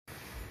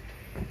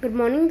गुड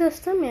morning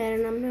दोस्तों, मेरा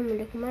नाम है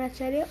अमूल्य कुमार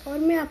आचार्य और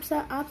मैं आप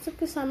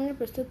सबके सामने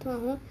प्रस्तुत हुआ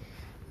हूँ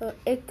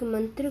एक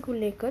मंत्र को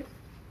लेकर,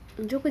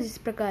 जो कुछ इस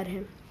प्रकार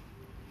है।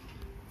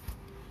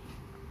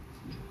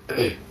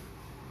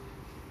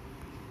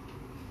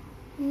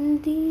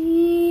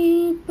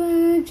 दीप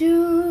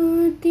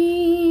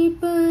ज्योति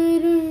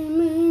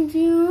परम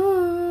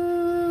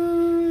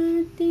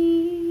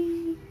ज्योति,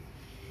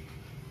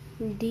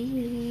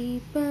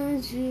 दीप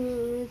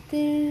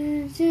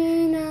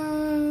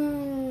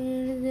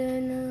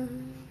ज्योतिर्जनार्दन,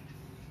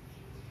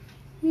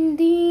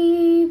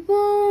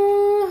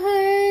 दीपो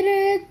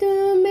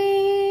हरतु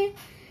मे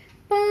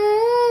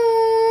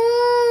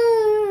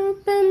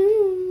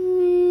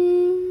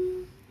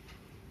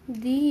पापम्,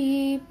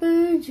 दीप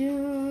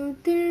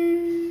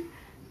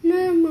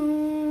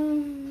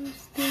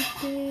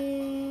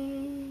ज्योतिर्नमोस्तुते।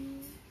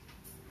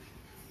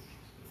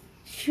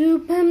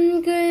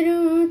 शुभं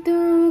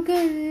करोतु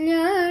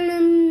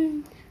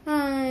कल्याणम्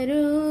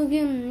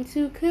आरोग्यं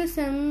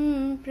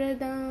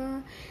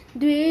सुखसम्प्रदा,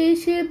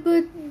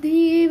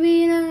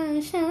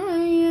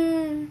 द्वेषबुद्धिविनाशाय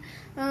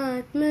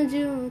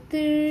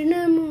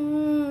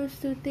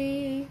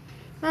आत्मज्योतिर्नमोस्तुते।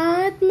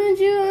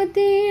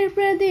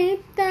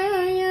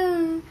 आत्मज्योतिर्प्रदीप्ताय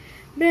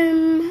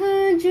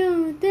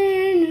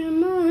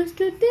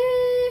ब्रह्मज्योतिर्नमोस्तुते।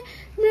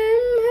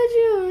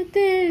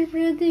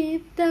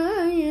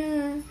 ब्रह्मज्योतिर्प्रदीप्ताय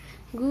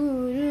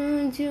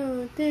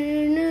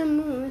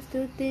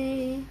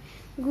गुरुज्योतिर्नमोस्तुते।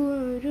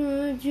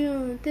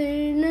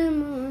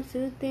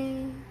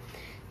 गुरुज्योतिर्नमोस्तुते।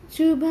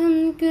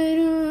 शुभं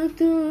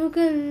करोतु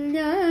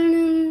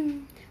कल्याणम्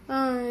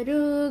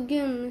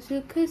आरोग्यं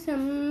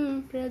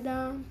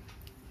सुखसम्प्रदा,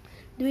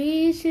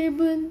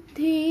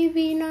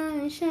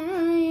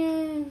 द्वेषबुद्धिविनाशाय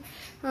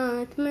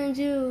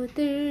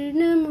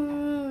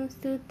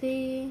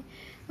आत्मज्योतिर्नमोस्तुते।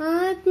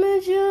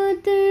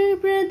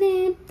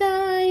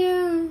 आत्मज्योतिर्प्रदीप्ताय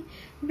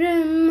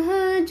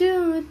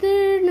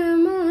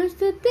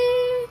ब्रह्मज्योतिर्नमोस्तुते।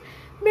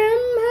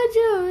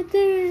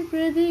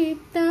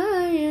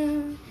 ब्रह्मज्योतिर्प्रदीप्ताय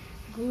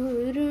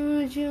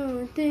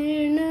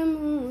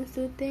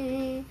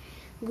गुरुज्योतिर्नमोस्तुते।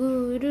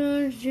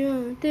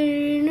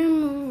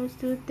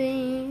 गुरुज्योतिर्नमोस्तुते।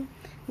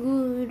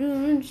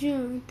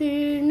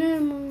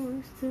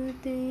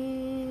 गुरुज्योतिर्नमोस्तुते।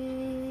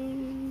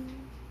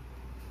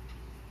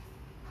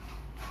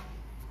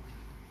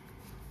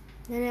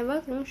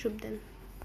 धन्यवाद एवं शुभ दिन।